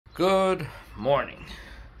Good morning.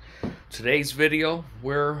 Today's video,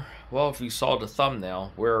 if you saw the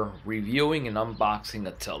thumbnail, we're reviewing and unboxing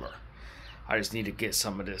a tiller. I just need to get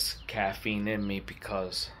some of this caffeine in me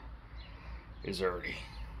because it's early.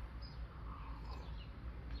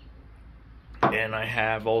 And I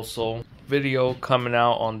have also video coming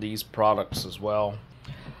out on these products as well.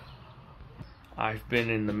 I've been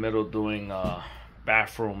in the middle doing a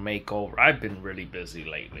bathroom makeover. I've been really busy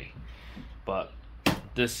lately, but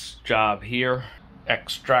this job here,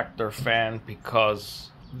 extractor fan,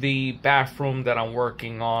 because the bathroom that I'm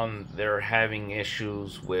working on, they're having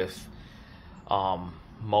issues with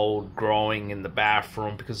mold growing in the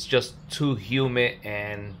bathroom because it's just too humid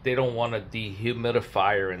and they don't want a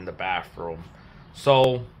dehumidifier in the bathroom.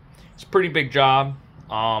 So it's a pretty big job.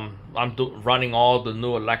 I'm running all the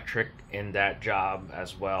new electric in that job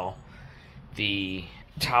as well. The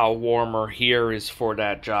towel warmer here is for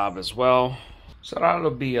that job as well. So that'll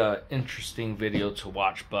be an interesting video to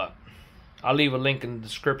watch, but I'll leave a link in the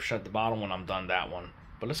description at the bottom when I'm done that one.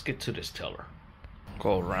 But let's get to this tiller.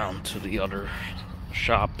 Go around to the other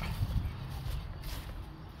shop.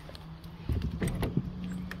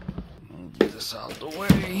 Get this out of the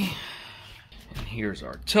way. And here's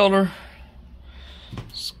our tiller.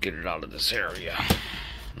 Let's get it out of this area. I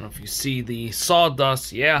don't know if you see the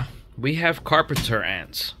sawdust. Yeah, we have carpenter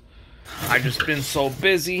ants. I've just been so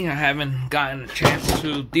busy, I haven't gotten a chance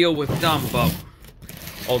to deal with them, but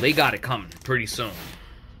they got it coming pretty soon.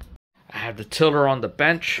 I have the tiller on the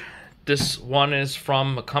bench. This one is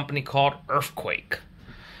from a company called Earthquake.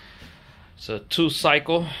 It's a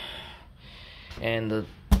 2-cycle, and the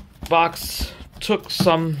box took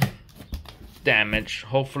some damage.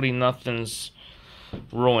 Hopefully nothing's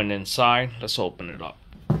ruined inside. Let's open it up.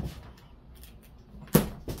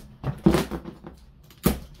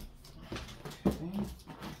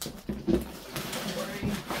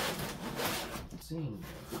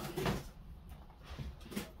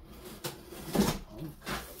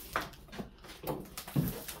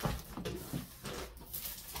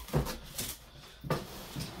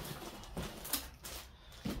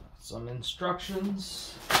 Some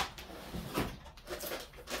instructions.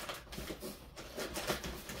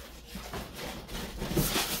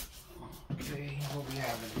 Okay, what we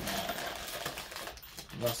have in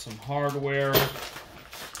here? Got some hardware.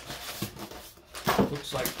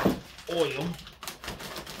 Looks like oil.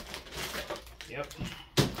 Yep.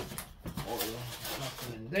 Oil.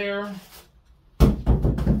 Nothing in there.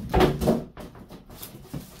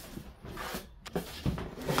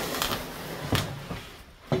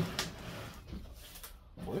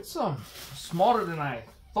 It's smaller than I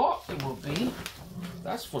thought it would be.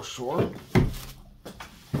 That's for sure.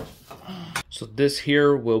 So this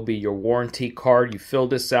here will be your warranty card. You fill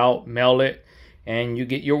this out, mail it, and you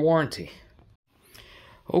get your warranty.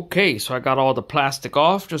 Okay, so I got all the plastic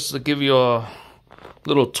off just to give you a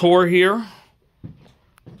little tour here.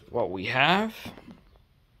 What we have.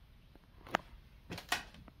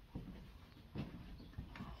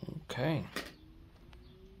 Okay.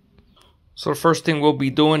 So the first thing we'll be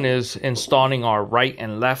doing is installing our right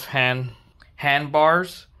and left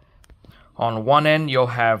handbars. On one end you'll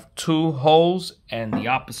have 2 holes and the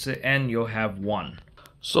opposite end you'll have 1.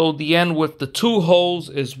 So the end with the 2 holes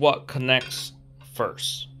is what connects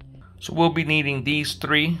first. So we'll be needing these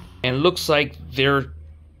 3, and looks like their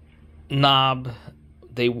knob,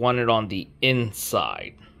 they want it on the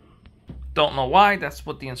inside. Don't know why, that's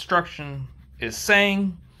what the instruction is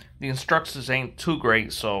saying. The instructions ain't too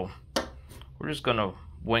great, so we're just gonna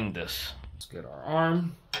wing this. Let's get our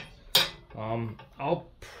arm. I'll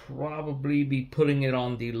probably be putting it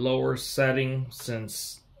on the lower setting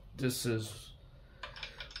since this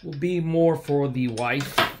will be more for the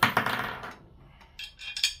wife.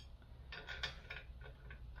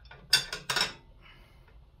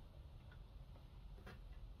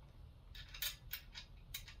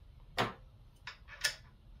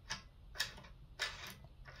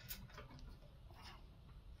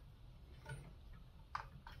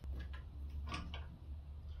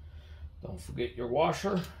 Don't forget your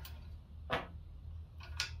washer.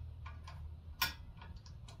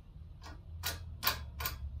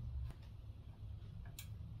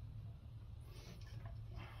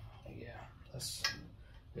 Yeah,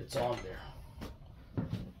 it's on there.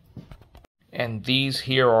 And these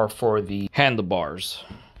here are for the handlebars.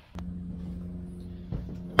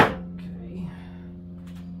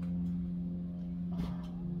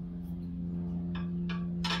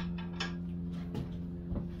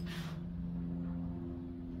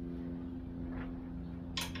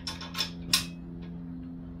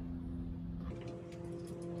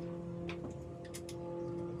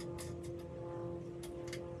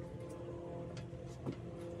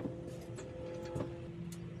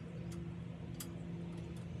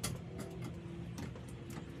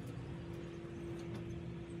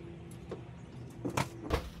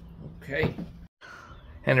 Okay.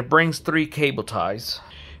 And it brings 3 cable ties.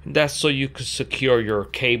 And that's so you can secure your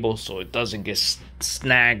cable so it doesn't get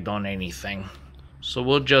snagged on anything. So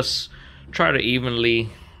we'll just try to evenly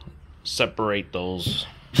separate those.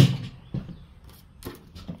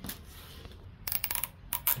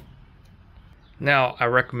 Now I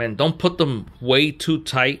recommend don't put them way too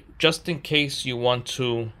tight, just in case you want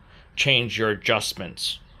to change your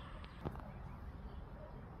adjustments.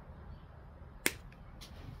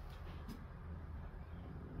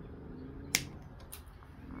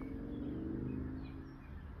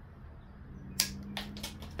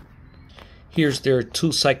 Here's their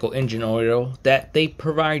 2-cycle engine oil that they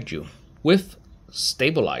provide you with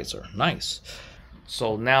stabilizer. Nice.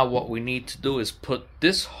 So now what we need to do is put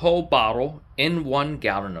this whole bottle in 1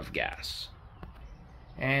 gallon of gas.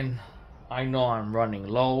 And I know I'm running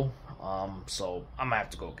low, so I'm gonna have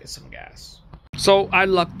to go get some gas. So I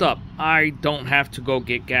lucked up. I don't have to go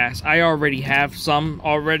get gas. I already have some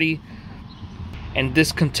already. And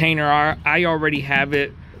this container, I already have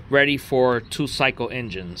it ready for 2-cycle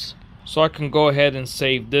engines. So I can go ahead and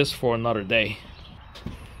save this for another day.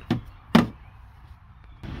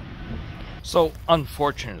 So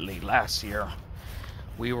unfortunately last year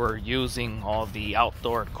we were using all the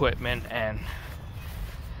outdoor equipment and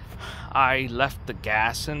I left the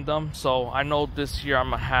gas in them. So I know this year I'm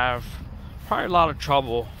gonna have probably a lot of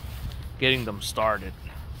trouble getting them started.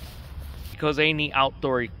 Because any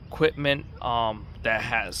outdoor equipment that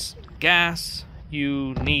has gas,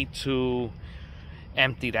 you need to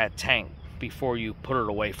empty that tank before you put it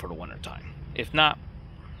away for the winter time. If not,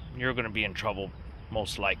 you're gonna be in trouble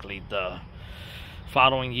most likely the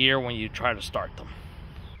following year when you try to start them.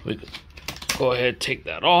 We could go ahead and take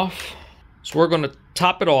that off. So we're going to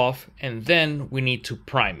top it off and then we need to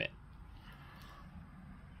prime it.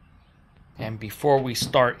 And before we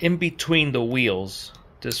start, in between the wheels,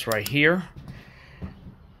 this right here,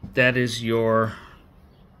 that is your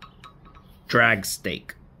drag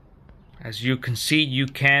stake. As you can see, you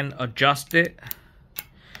can adjust it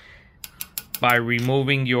by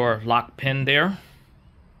removing your lock pin there.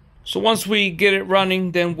 So once we get it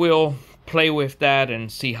running, then we'll play with that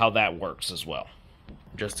and see how that works as well.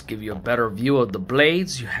 Just to give you a better view of the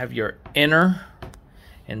blades, you have your inner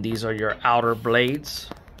and these are your outer blades.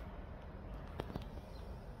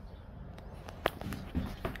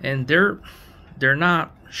 And they're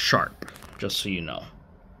not sharp, just so you know.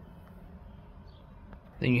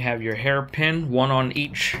 Then you have your hairpin, 1 on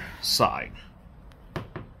each side.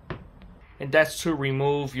 And that's to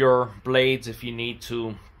remove your blades if you need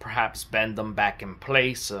to perhaps bend them back in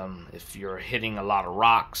place if you're hitting a lot of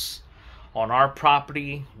rocks. On our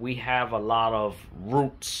property, we have a lot of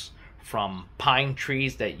roots from pine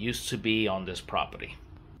trees that used to be on this property.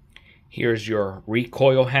 Here's your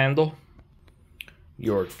recoil handle.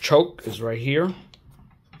 Your choke is right here.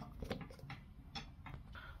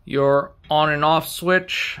 Your on and off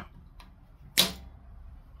switch.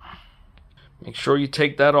 Make sure you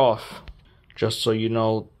take that off. Just so you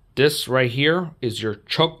know, this right here is your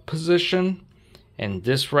choke position, and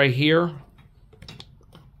this right here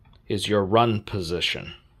is your run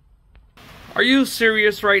position. Are you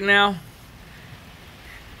serious right now?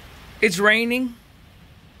 It's raining.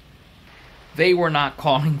 They were not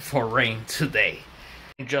calling for rain today.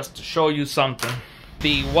 Just to show you something,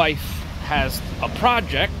 the wife has a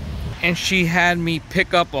project and she had me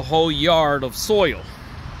pick up a whole yard of soil.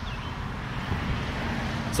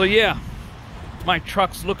 So yeah, my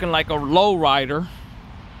truck's looking like a lowrider,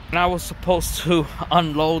 and I was supposed to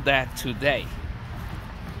unload that today.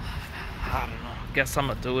 I don't know, guess I'm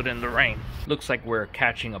gonna do it in the rain. Looks like we're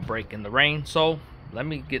catching a break in the rain, so let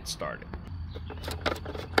me get started.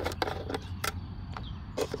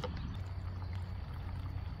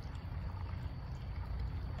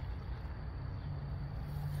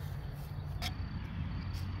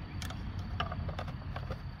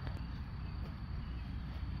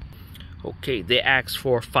 Okay, they ask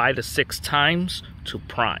for 5 to 6 times to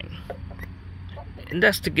prime. And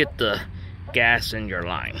that's to get the gas in your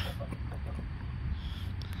line.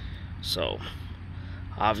 So,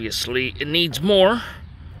 obviously, it needs more.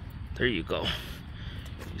 There you go.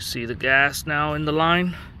 You see the gas now in the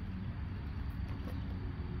line?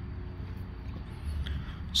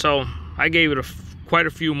 So, I gave it quite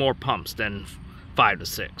a few more pumps than 5 to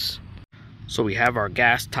 6. So we have our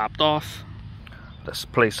gas topped off. Let's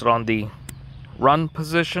place it on the run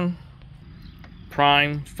position.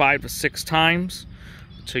 Prime 5 to 6 times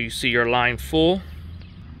until you see your line full.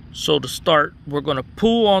 So to start, we're going to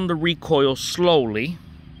pull on the recoil slowly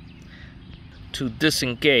to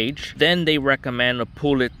disengage. Then they recommend to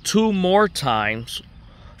pull it 2 more times,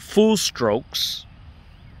 full strokes,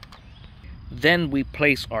 Then we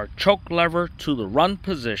place our choke lever to the run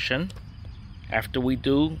position after we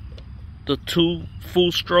do the 2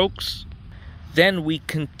 full strokes. Then we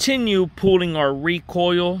continue pulling our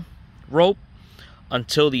recoil rope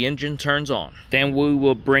until the engine turns on. Then we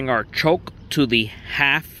will bring our choke to the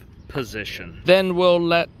half position. Then we'll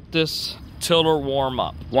let this tiller warm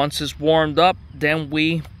up. Once it's warmed up, then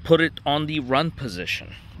we put it on the run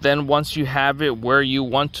position. Then once you have it where you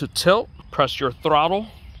want to tilt, press your throttle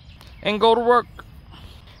and go to work.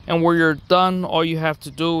 And where you're done, all you have to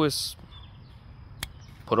do is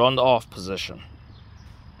put on the off position.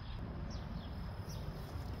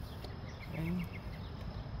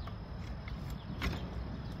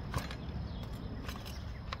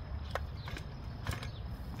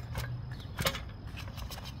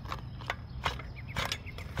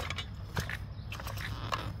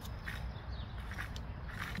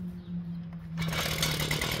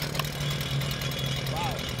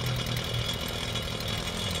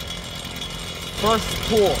 First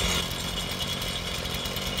pull.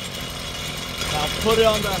 Now put it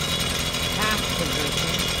on the half position.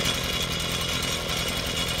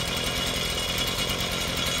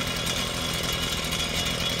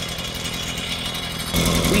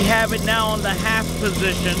 We have it now on the half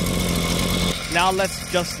position. Now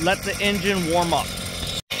let's just let the engine warm up.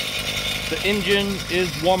 The engine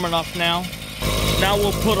is warm enough now. Now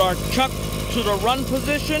we'll put our chuck to the run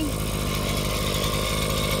position.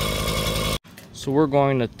 So we're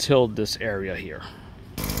going to tilt this area here.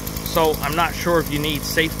 So I'm not sure if you need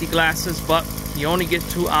safety glasses, but you only get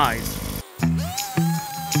 2 eyes.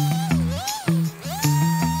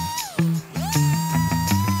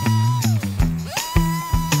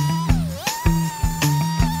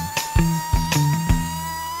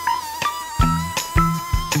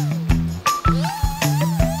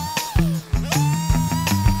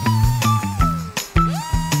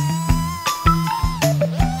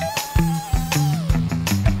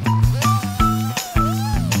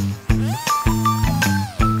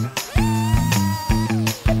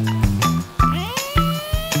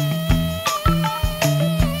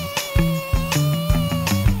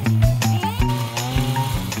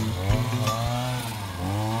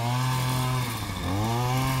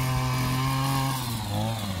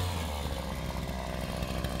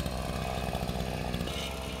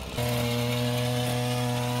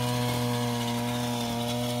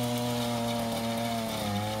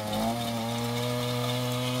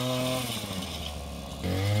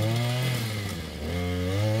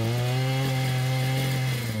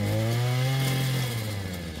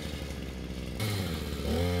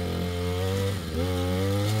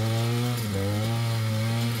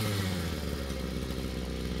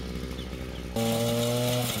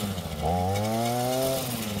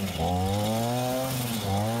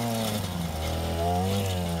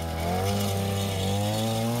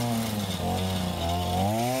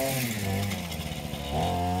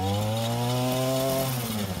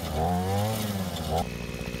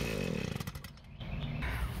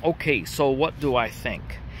 Okay, so what do I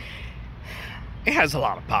think? It has a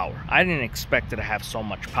lot of power. I didn't expect it to have so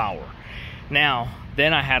much power. Now,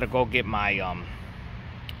 then I had to go get my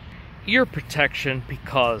ear protection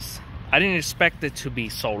because I didn't expect it to be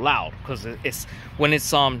so loud. Because it's when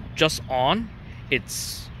it's just on,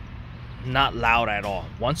 it's not loud at all.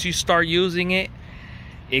 Once you start using it,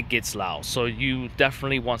 it gets loud. So you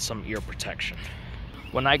definitely want some ear protection.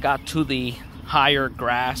 When I got to the higher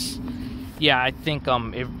grass, yeah, I think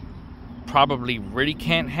it probably really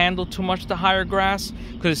can't handle too much the higher grass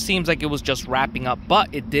because it seems like it was just wrapping up, but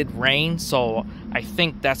it did rain, so I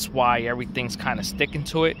think that's why everything's kind of sticking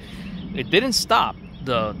to it. It didn't stop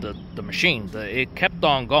the machine. It kept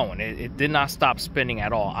on going. It did not stop spinning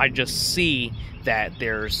at all. I just see that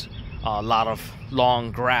there's a lot of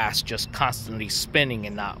long grass just constantly spinning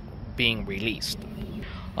and not being released.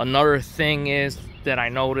 Another thing is that I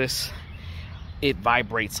notice it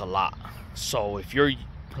vibrates a lot. So if you're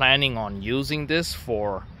planning on using this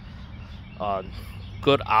for a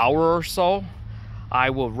good hour or so, I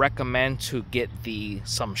will recommend to get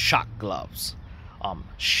some shock gloves.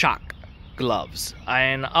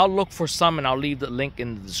 And I'll look for some and I'll leave the link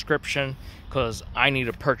in the description because I need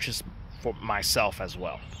to purchase for myself as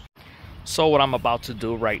well. So what I'm about to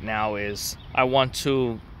do right now is I want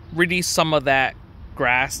to release some of that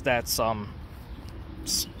grass that's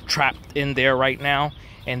trapped in there right now,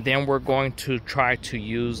 and then we're going to try to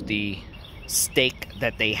use the stake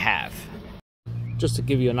that they have. Just to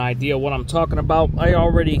give you an idea what I'm talking about, I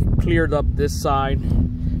already cleared up this side,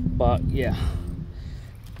 but yeah,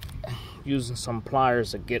 using some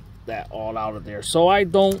pliers to get that all out of there. So I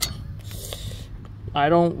don't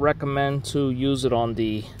recommend to use it on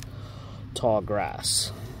the tall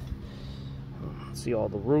grass. See all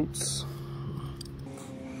the roots.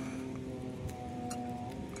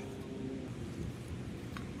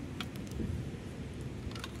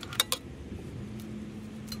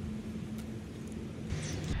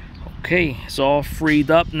 Okay, it's all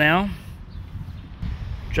freed up now.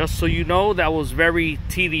 Just so you know, that was very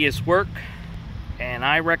tedious work, and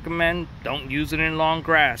I recommend don't use it in long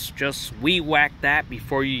grass. Just weed whack that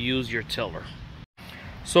before you use your tiller.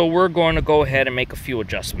 So we're going to go ahead and make a few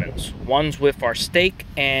adjustments. One's with our stake,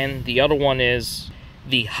 and the other one is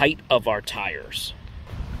the height of our tires.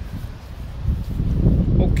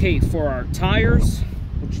 Okay, for our tires,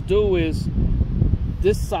 what you do is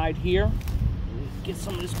this side here, get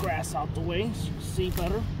some of this grass out the way so you can see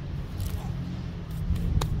better.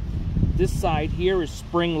 This side here is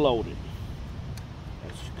spring loaded,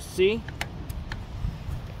 as you can see,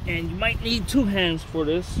 and you might need two hands for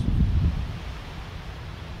this.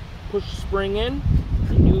 Push the spring in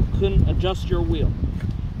and you can adjust your wheel.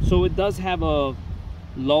 So it does have a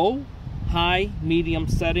low, high, medium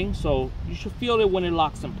setting, so you should feel it when it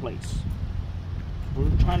locks in place. We're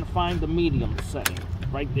trying to find the medium setting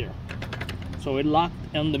right there. So it locked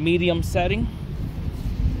on the medium setting.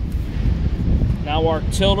 Now our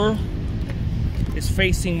tiller is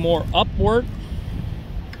facing more upward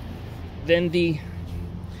than the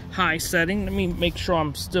high setting. Let me make sure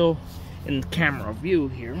I'm still in the camera view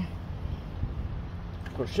here.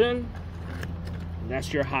 Push in,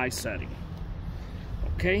 that's your high setting.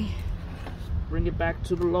 Okay, bring it back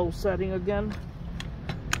to the low setting again.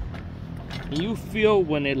 And you feel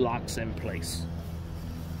when it locks in place.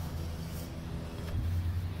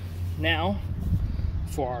 Now,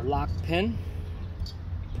 for our lock pin,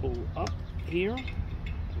 pull up here,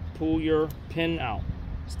 pull your pin out.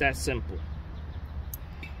 It's that simple.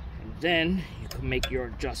 And then you can make your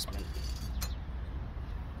adjustment.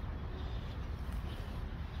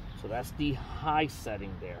 So that's the high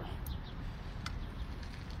setting there.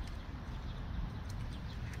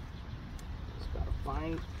 Just gotta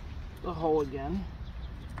find the hole again,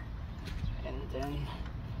 and then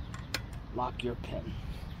lock your pin.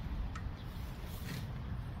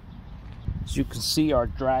 As you can see, our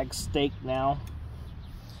drag stake now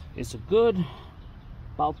is a good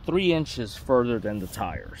about 3 inches further than the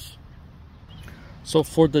tires. So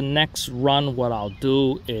for the next run, what I'll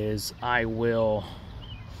do is I will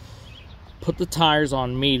put the tires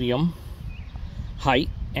on medium height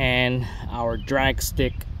and our drag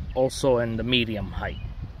stick also in the medium height.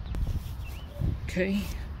 Okay,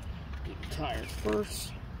 get the tires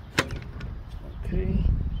first. Okay,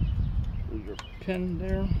 pull your pin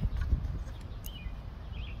there.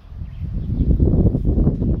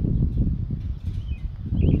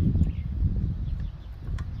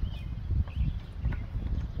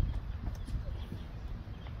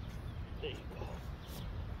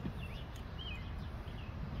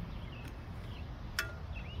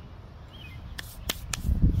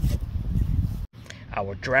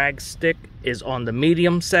 Our drag stick is on the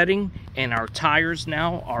medium setting, and our tires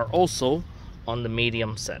now are also on the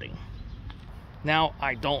medium setting. Now,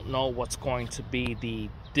 I don't know what's going to be the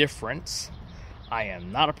difference. I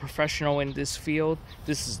am not a professional in this field.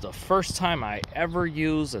 This is the first time I ever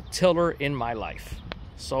use a tiller in my life.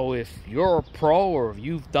 So if you're a pro, or if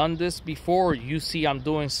you've done this before, or you see I'm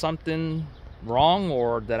doing something wrong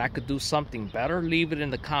or that I could do something better, leave it in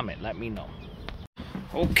the comment. Let me know.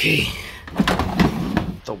 Okay.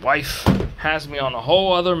 The wife has me on a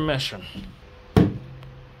whole other mission.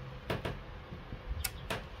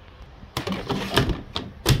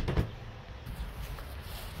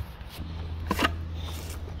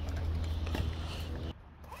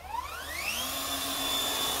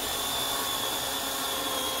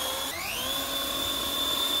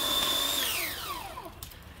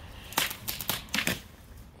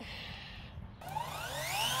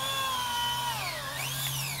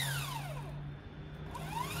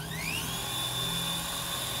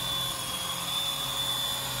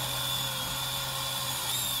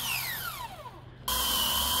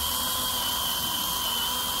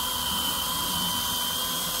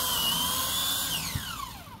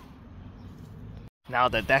 Now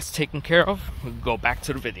that that's taken care of, we'll go back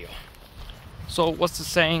to the video. So what's the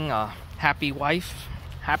saying? Happy wife,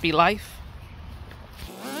 happy life?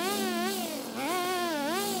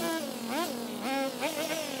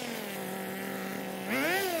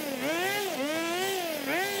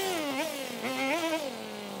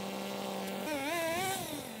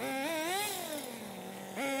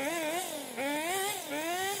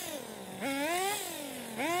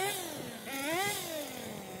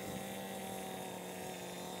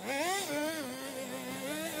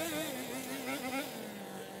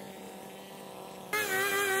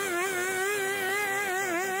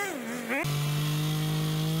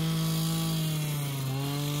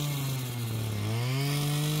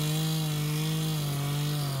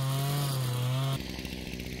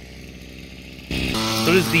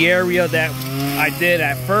 So this is the area that I did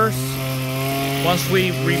at first. Once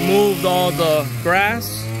we removed all the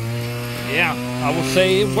grass, yeah, I will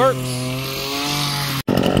say it works.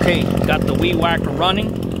 Okay, got the weed whacker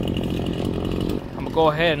running. I'm gonna go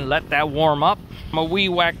ahead and let that warm up. I'm gonna weed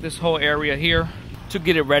whack this whole area here to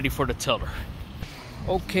get it ready for the tiller.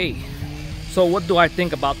 Okay, so what do I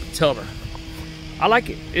think about the tiller? I like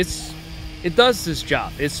it. It does this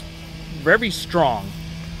job. It's very strong.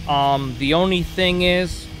 The only thing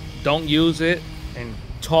is, don't use it in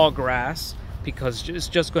tall grass because it's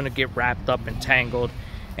just going to get wrapped up and tangled.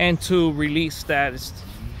 And to release that,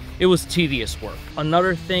 it was tedious work.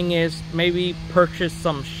 Another thing is maybe purchase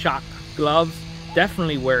some shock gloves.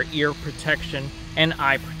 Definitely wear ear protection and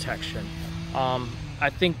eye protection. I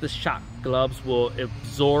think the shock gloves will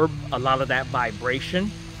absorb a lot of that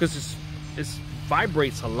vibration because it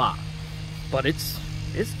vibrates a lot, but it's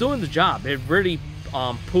doing the job. It really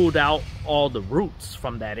pulled out all the roots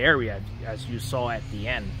from that area, as you saw at the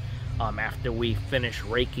end, after we finished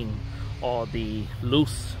raking all the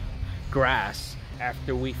loose grass.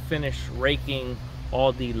 After we finished raking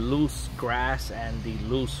all the loose grass and the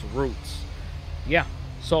loose roots. Yeah,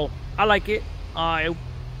 so I like it. I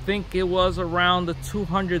think it was around the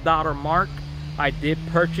 $200 mark. I did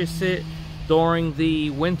purchase it during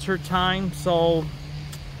the winter time, so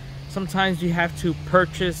sometimes you have to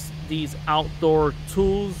purchase these outdoor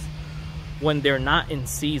tools when they're not in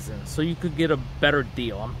season, so you could get a better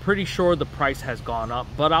deal. I'm pretty sure the price has gone up,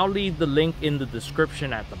 but I'll leave the link in the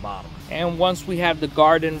description at the bottom. And once we have the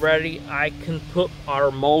garden ready, I can put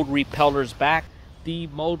our mold repellers back. The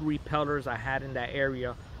mold repellers I had in that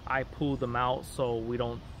area, I pulled them out so we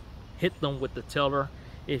don't hit them with the tiller.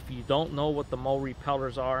 If you don't know what the mold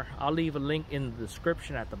repellers are, I'll leave a link in the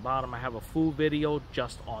description at the bottom. I have a full video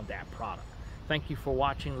just on that product. Thank you for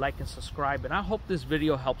watching, like and subscribe, and I hope this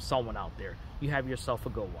video helps someone out there. You have yourself a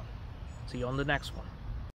good one. See you on the next one.